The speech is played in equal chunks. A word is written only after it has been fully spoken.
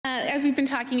as we've been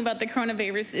talking about, the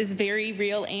coronavirus is very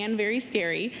real and very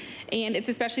scary, and it's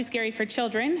especially scary for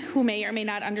children who may or may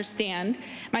not understand.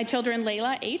 My children,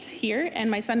 Layla, 8 here, and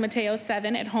my son Mateo,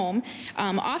 7 at home,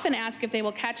 often ask if they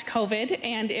will catch COVID,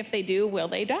 and if they do, will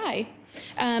they die?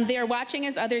 They are watching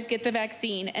as others get the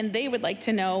vaccine, and they would like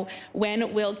to know,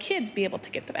 when will kids be able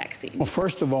to get the vaccine? Well,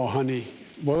 first of all, honey,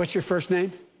 what's your first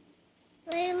name?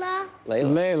 Layla.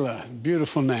 Layla,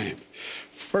 beautiful name.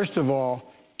 First of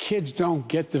all, kids don't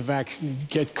get the vaccine,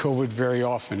 get COVID very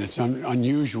often. It's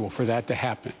unusual for that to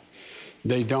happen.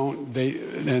 They don't,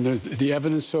 and the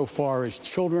evidence so far is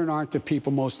children aren't the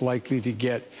people most likely to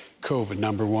get COVID,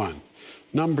 number one.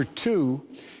 Number two,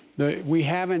 we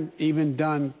haven't even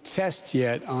done tests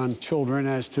yet on children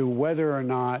as to whether or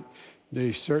not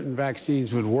the certain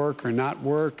vaccines would work or not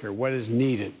work or what is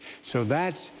needed. So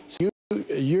that's,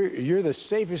 you're the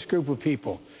safest group of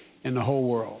people in the whole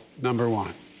world, number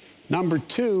one. Number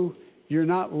two, you're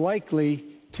not likely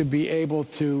to be able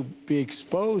to be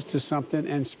exposed to something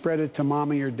and spread it to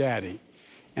mommy or daddy.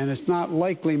 And it's not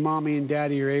likely mommy and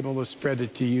daddy are able to spread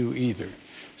it to you either.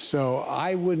 So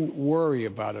I wouldn't worry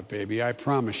about it, baby, I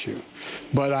promise you.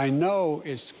 But I know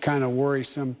it's kind of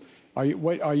worrisome. Are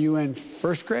you in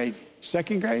first grade,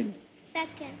 second grade?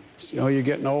 Second. Oh, you're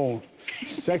getting old.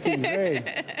 Second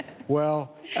grade.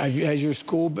 Well, have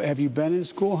you been in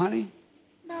school, honey?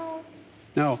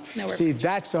 No. See,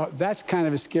 that's kind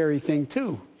of a scary thing,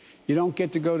 too. You don't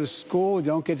get to go to school, you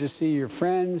don't get to see your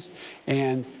friends.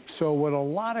 And so what a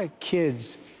lot of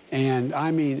kids,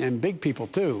 and big people,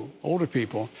 too, older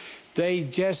people,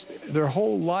 their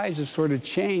whole lives have sort of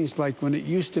changed like when it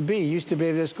used to be. You used to be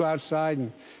able to just go outside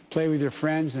and play with your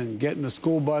friends and get in the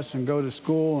school bus and go to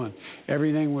school, and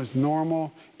everything was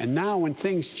normal. And now when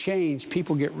things change,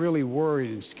 people get really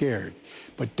worried and scared.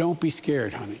 But don't be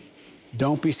scared, honey.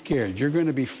 Don't be scared. You're going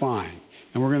to be fine.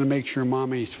 And we're going to make sure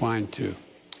mommy's fine, too.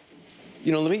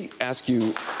 You know, let me ask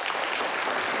you...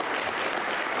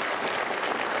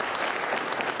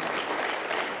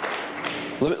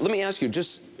 Let me ask you,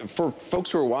 just for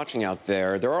folks who are watching out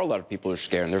there, there are a lot of people who are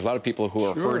scared, and there's a lot of people who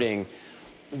are hurting.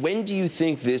 When do you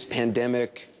think this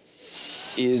pandemic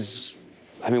is...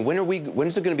 when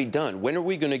is it going to be done? When are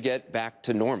we going to get back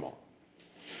to normal?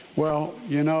 Well,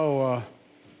 you know...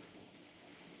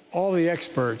 all the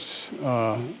experts,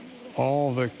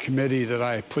 all the committee that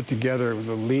I put together with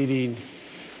the leading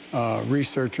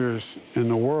researchers in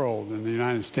the world, in the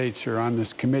United States, are on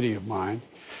this committee of mine,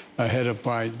 headed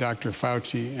by Dr.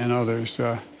 Fauci and others.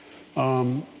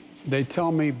 They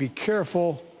tell me, be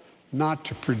careful not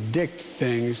to predict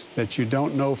things that you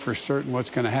don't know for certain what's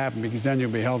going to happen, because then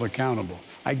you'll be held accountable.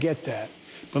 I get that.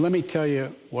 But let me tell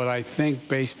you what I think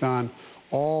based on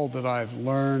all that I've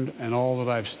learned and all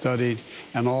that I've studied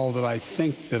and all that I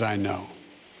think that I know.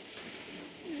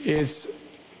 It's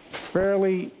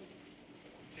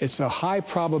a high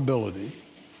probability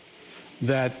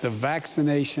that the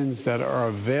vaccinations that are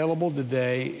available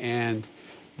today and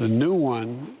the new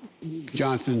one,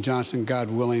 Johnson & Johnson, God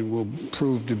willing, will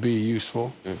prove to be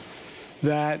useful,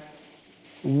 that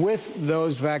with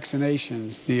those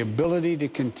vaccinations, the ability to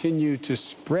continue to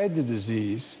spread the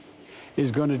disease is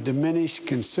going to diminish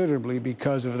considerably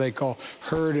because of what they call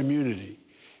herd immunity.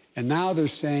 And now they're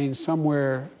saying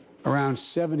somewhere around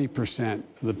 70%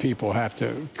 of the people have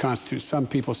to constitute. Some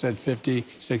people said 50,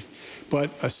 60, but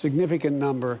a significant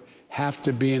number have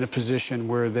to be in a position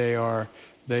where they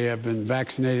have been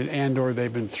vaccinated and or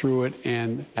they've been through it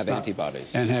and have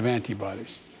antibodies. And have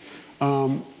antibodies.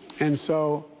 And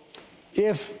so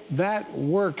if that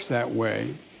works that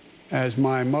way, as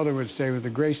my mother would say, with the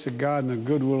grace of God and the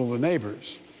goodwill of the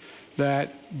neighbors,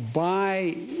 that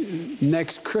by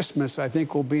next Christmas, I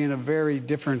think we'll be in a very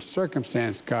different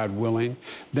circumstance, God willing,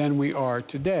 than we are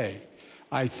today.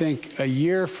 I think a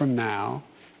year from now,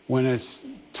 when it's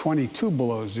 22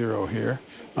 below zero here,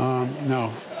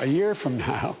 a year from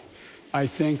now, I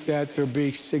think that there'll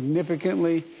be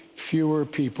significantly fewer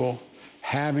people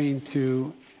having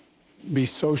to be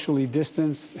socially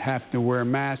distanced, have to wear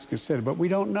masks, etc. But we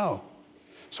don't know.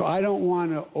 So I don't want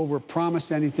to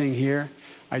overpromise anything here.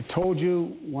 I told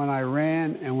you when I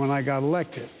ran and when I got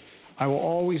elected, I will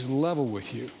always level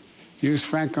with you. To use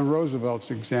Franklin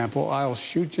Roosevelt's example, I'll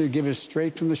shoot you, give it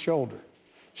straight from the shoulder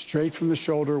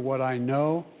what I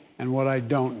know and what I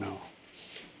don't know.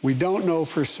 We don't know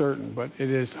for certain, but it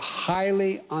is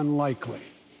highly unlikely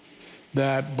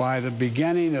that by the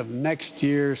beginning of next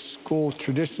year's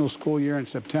traditional school year in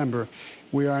September,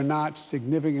 we are not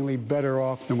significantly better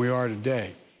off than we are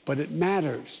today. But it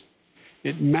matters.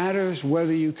 It matters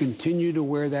whether you continue to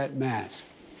wear that mask.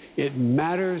 It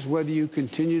matters whether you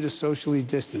continue to socially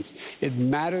distance. It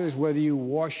matters whether you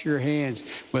wash your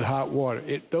hands with hot water.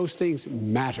 Those things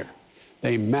matter.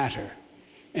 They matter.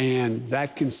 And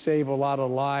that can save a lot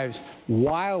of lives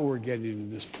while we're getting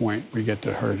to this point where we get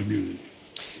to herd immunity.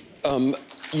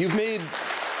 You've made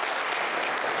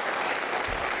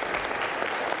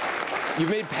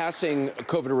passing a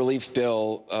COVID relief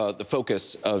bill the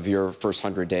focus of your first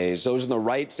 100 days. Those on the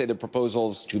right say the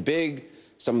proposal's too big.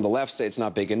 Some on the left say it's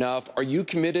not big enough. Are you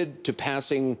committed to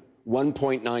passing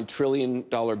 $1.9 trillion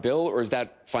bill, or is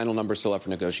that final number still up for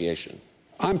negotiation?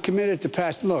 I'm committed to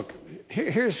pass. Look,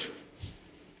 here's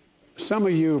some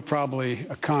of you are probably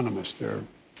economists or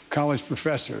college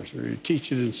professors, or you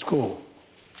teach it in school.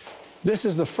 This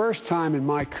is the first time in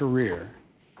my career,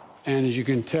 and as you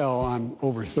can tell, I'm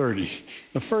over 30,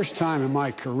 the first time in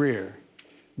my career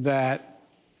that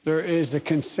there is a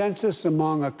consensus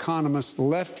among economists,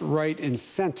 left, right, and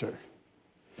center,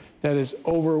 that is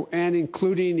and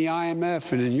including the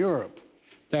IMF and in Europe,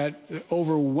 that the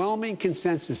overwhelming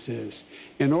consensus is,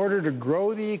 in order to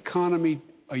grow the economy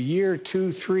a year,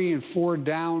 2, 3, and 4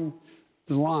 down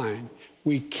the line,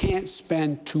 we can't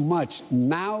spend too much.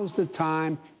 Now's the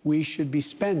time we should be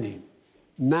spending.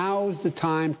 Now's the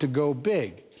time to go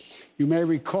big. You may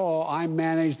recall I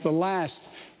managed the last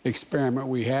experiment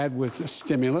we had with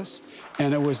stimulus,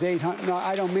 and it was no,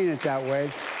 I don't mean it that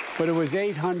way, but it was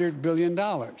 $800 billion.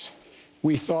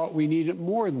 We thought we needed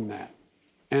more than that,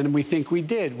 and we think we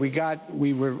did.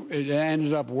 It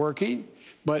ended up working,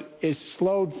 but it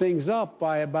slowed things up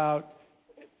by about,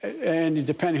 and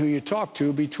depending who you talk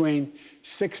to, between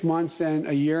 6 months and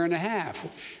a year and a half.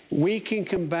 We can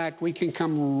come back, we can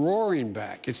come roaring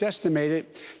back. It's estimated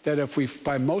that if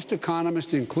by most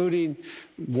economists, including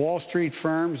Wall Street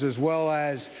firms, as well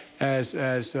as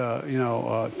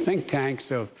think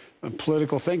tanks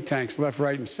political think tanks, left,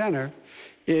 right, and center,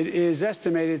 it is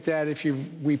estimated that if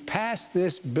we pass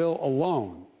this bill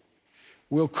alone,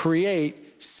 we'll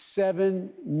create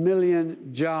 7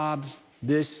 million jobs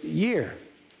this year.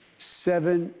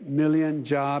 7 million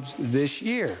jobs this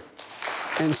year.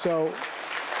 And so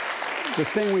the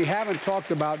thing we haven't talked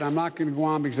about, and I'm not going to go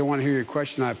on because I want to hear your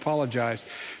question, I apologize.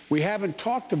 We haven't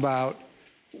talked about,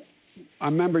 I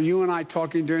remember you and I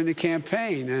talking during the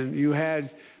campaign, and you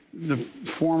had the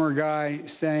former guy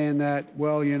saying that,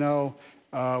 well, you know,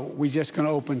 we're just going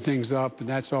to open things up, and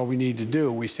that's all we need to do.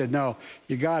 And we said, no,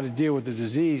 you got to deal with the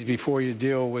disease before you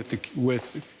deal with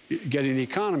getting the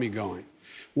economy going.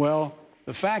 Well,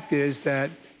 the fact is that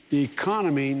the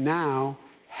economy now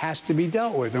has to be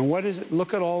dealt with. And what is it?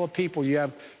 Look at all the people. You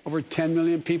have over 10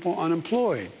 million people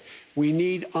unemployed. We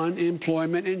need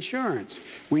unemployment insurance.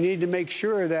 We need to make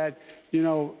sure that, you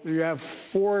know, you have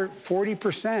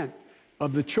 40%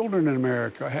 of the children in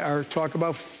America talk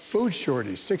about food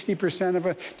shortage. 60% of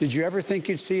it. Did you ever think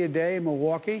you'd see a day in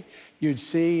Milwaukee? You'd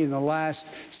see in the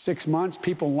last 6 months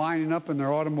people lining up in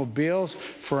their automobiles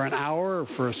for an hour or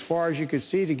for as far as you could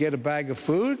see to get a bag of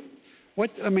food?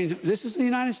 I mean, this is the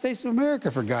United States of America,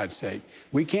 for God's sake.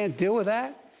 We can't deal with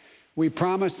that. We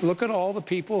promised, look at all the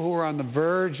people who are on the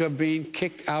verge of being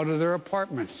kicked out of their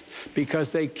apartments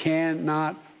because they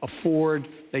cannot afford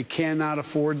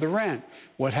the rent.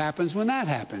 What happens when that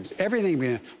happens?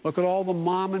 Everything. Look at all the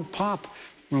mom and pop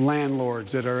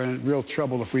landlords that are in real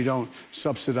trouble if we don't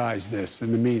subsidize this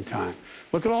in the meantime.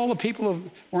 Look at all the people who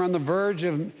are on the verge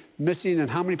of missing, and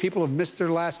how many people have missed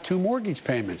their last 2 mortgage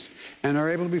payments and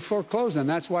are able to be foreclosed on.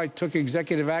 That's why I took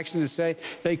executive action to say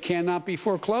they cannot be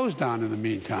foreclosed on in the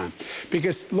meantime.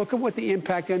 Because look at what the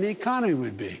impact on the economy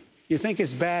would be. You think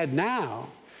it's bad now,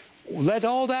 let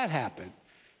all that happen.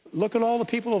 Look at all the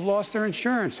people who have lost their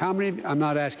insurance. How many, I'm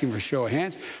not asking for show of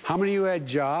hands, how many of you had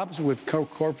jobs with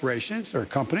corporations or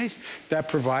companies that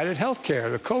provided health care,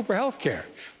 the COBRA health care?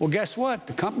 Well, guess what?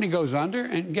 The company goes under,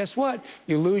 and guess what?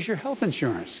 You lose your health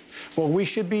insurance. Well, we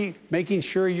should be making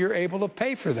sure you're able to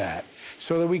pay for that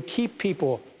so that we keep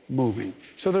people moving.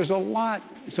 So there's a lot.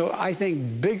 So I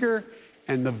think bigger,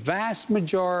 and the vast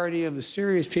majority of the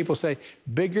serious people say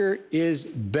bigger is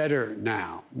better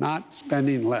now, not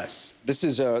spending less. This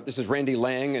is Randy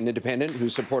Lang, an independent who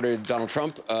supported Donald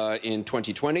Trump in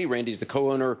 2020. Randy's the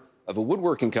co-owner of a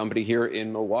woodworking company here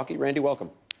in Milwaukee. Randy,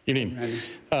 welcome. Good evening.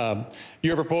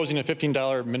 You're proposing a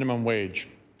 $15 minimum wage.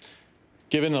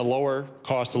 Given the lower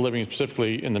cost of living,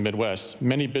 specifically in the Midwest,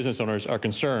 many business owners are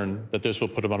concerned that this will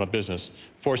put them out of business,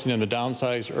 forcing them to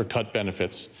downsize or cut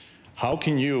benefits. How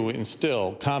can you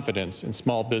instill confidence in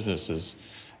small businesses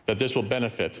that this will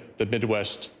benefit the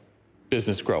Midwest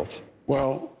business growth?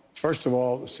 Well, first of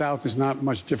all, the South is not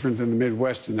much different than the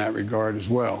Midwest in that regard as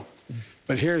well.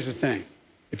 But here's the thing.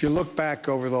 If you look back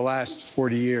over the last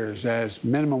 40 years, as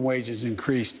minimum wages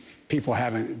increased, people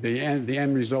haven't, the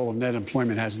end result of net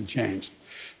employment hasn't changed.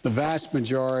 The vast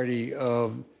majority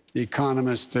of the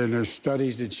economists, and there's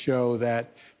studies that show that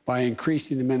by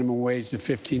increasing the minimum wage to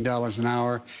 $15 an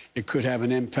hour, it could have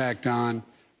an impact on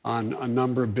a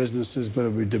number of businesses, but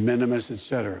it would be de minimis, et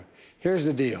cetera. Here's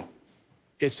the deal.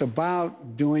 It's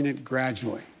about doing it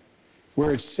gradually.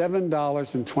 We're at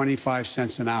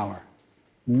 $7.25 an hour.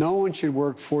 No one should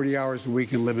work 40 hours a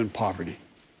week and live in poverty.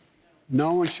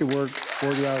 No one should work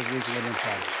 40 hours a week and live in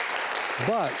poverty.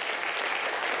 But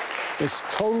it's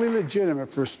totally legitimate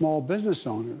for small business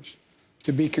owners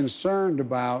to be concerned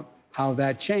about how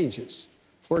that changes.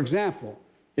 For example,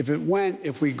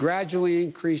 if we gradually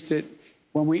increased it,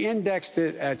 when we indexed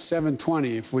it at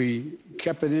 720, if we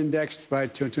kept it indexed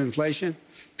to inflation,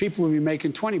 people would be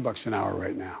making $20 an hour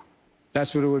right now.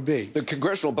 That's what it would be. The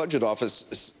Congressional Budget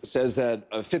Office says that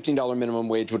a $15 minimum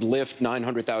wage would lift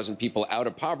 900,000 people out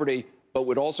of poverty, but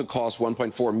would also cost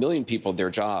 1.4 million people their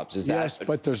jobs. Is that? Yes,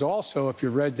 but there's also, if you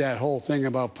read that whole thing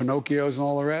about Pinocchios and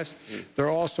all the rest, there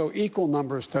are also equal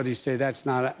number of studies say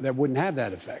that wouldn't have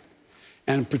that effect.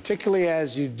 And particularly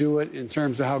as you do it in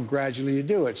terms of how gradually you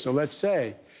do it. So let's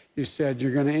say you said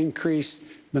you're going to increase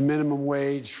the minimum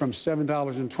wage from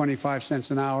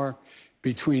 $7.25 an hour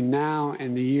between now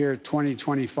and the year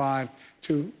 2025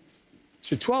 to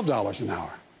 $12 an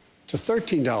hour, to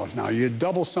 $13 an hour. You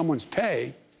double someone's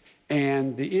pay,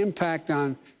 and the impact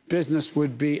on business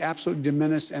would be absolutely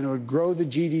diminished, and it would grow the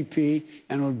GDP,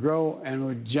 and it would grow and it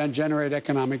would generate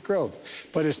economic growth.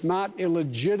 But it's not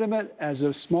illegitimate as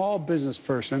a small business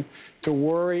person to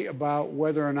worry about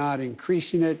whether or not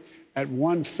increasing it at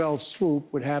one fell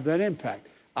swoop would have that impact.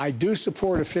 I do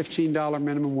support a $15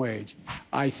 minimum wage.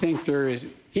 I think there is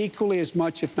equally as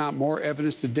much, if not more,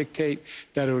 evidence to dictate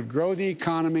that it would grow the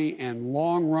economy and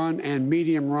long run and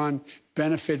medium run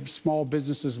benefit small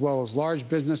businesses as well as large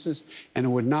businesses, and it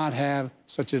would not have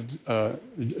such a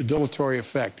dilatory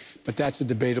effect. But that's a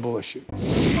debatable issue.